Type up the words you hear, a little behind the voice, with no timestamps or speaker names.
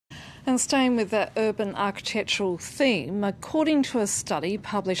And staying with that urban architectural theme, according to a study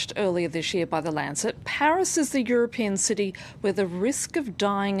published earlier this year by The Lancet, Paris is the European city where the risk of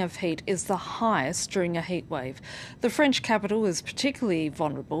dying of heat is the highest during a heat wave. The French capital is particularly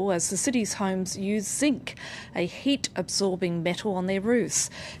vulnerable as the city's homes use zinc, a heat-absorbing metal on their roofs,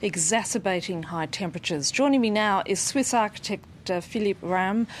 exacerbating high temperatures. Joining me now is Swiss architect Philippe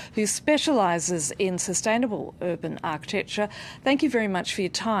Rahm, who specialises in sustainable urban architecture. Thank you very much for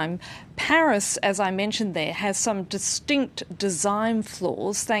your time. Paris, as I mentioned there, has some distinct design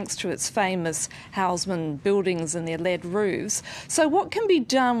flaws thanks to its famous Haussmann buildings and their lead roofs. So what can be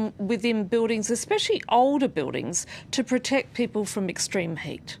done within buildings, especially older buildings, to protect people from extreme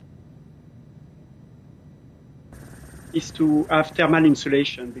heat? Is to have thermal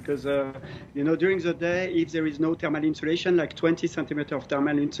insulation because, during the day, if there is no thermal insulation, like 20 centimeters of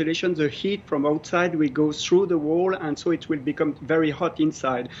thermal insulation, the heat from outside will go through the wall and so it will become very hot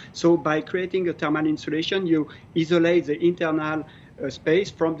inside. So by creating a thermal insulation, you isolate the internal space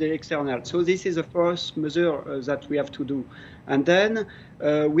from the external. So this is the first measure that we have to do. And then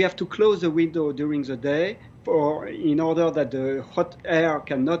we have to close the window during the day in order that the hot air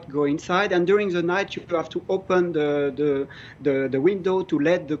cannot go inside. And during the night, you have to open the window to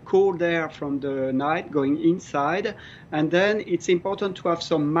let the cold air from the night going inside. And then it's important to have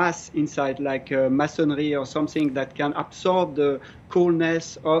some mass inside, like masonry or something that can absorb the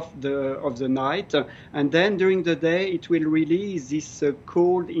coldness of the night. And then during the day, it will release this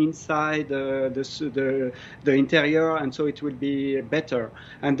cold inside the interior, and so it will be better.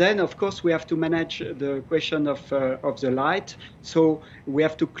 And then, of course, we have to manage the question of the light. So we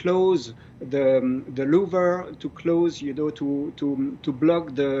have to close the louver, to close, to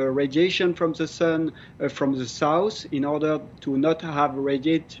block the radiation from the sun from the south in order to not have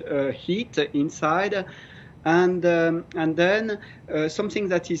radiate heat inside. And then something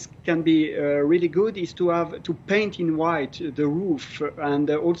that can be really good is to paint in white the roof and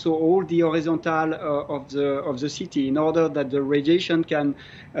also all the horizontal of the city in order that the radiation can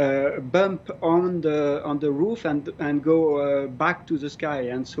bump on the roof and go back to the sky,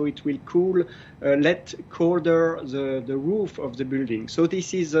 and so it will cool, let colder the roof of the building. So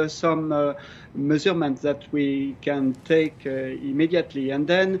this is some measurements that we can take immediately. And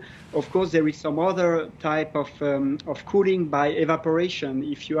then, of course, there is some other type of cooling by evaporation.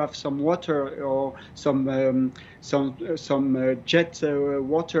 If you have some water or some jet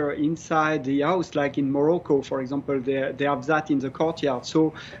water inside the house, like in Morocco, for example, they have that in the courtyard.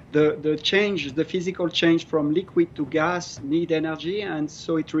 So the physical change from liquid to gas need energy, and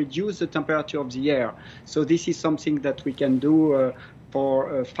so it reduces the temperature of the air. So this is something that we can do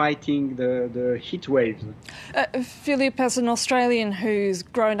for fighting the heat waves. Philippe, as an Australian who's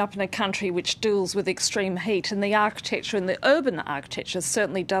grown up in a country which deals with extreme heat, and the architecture and the urban architecture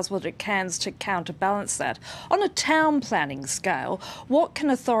certainly does what it can to counterbalance that. On a town planning scale, what can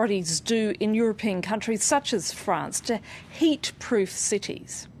authorities do in European countries such as France to heat-proof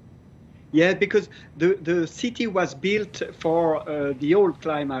cities? Yeah, because the city was built for the old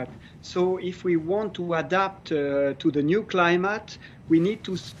climate. So if we want to adapt to the new climate, we need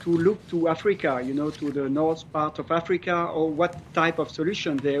to look to Africa, to the north part of Africa, or what type of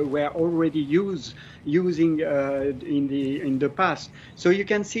solution they were already using in the past. So you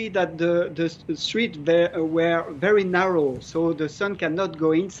can see that the streets were very narrow, so the sun cannot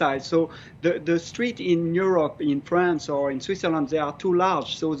go inside. So the street in Europe, in France or in Switzerland, they are too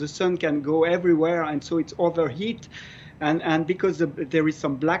large, so the sun can go everywhere, and so it's overheat. And because there is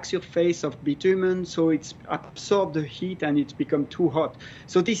some black surface of bitumen, so it's absorbed the heat and it's become too hot.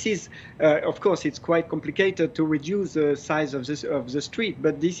 So this is, of course, it's quite complicated to reduce the size of the street,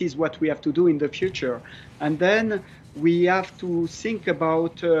 but this is what we have to do in the future. And then we have to think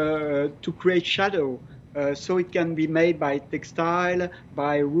about to create shadow. So it can be made by textile,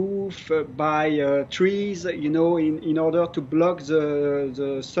 by roof, by trees, in order to block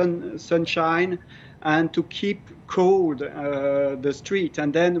the sunshine and to keep cold the street.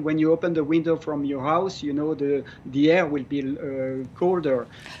 And then when you open the window from your house, the air will be colder.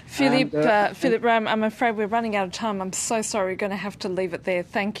 Philippe Rahm, I'm afraid we're running out of time. I'm so sorry. We're going to have to leave it there.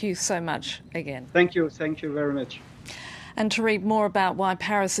 Thank you so much again. Thank you very much. And to read more about why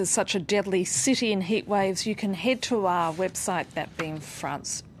Paris is such a deadly city in heat waves, you can head to our website, that being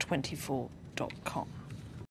France24.com.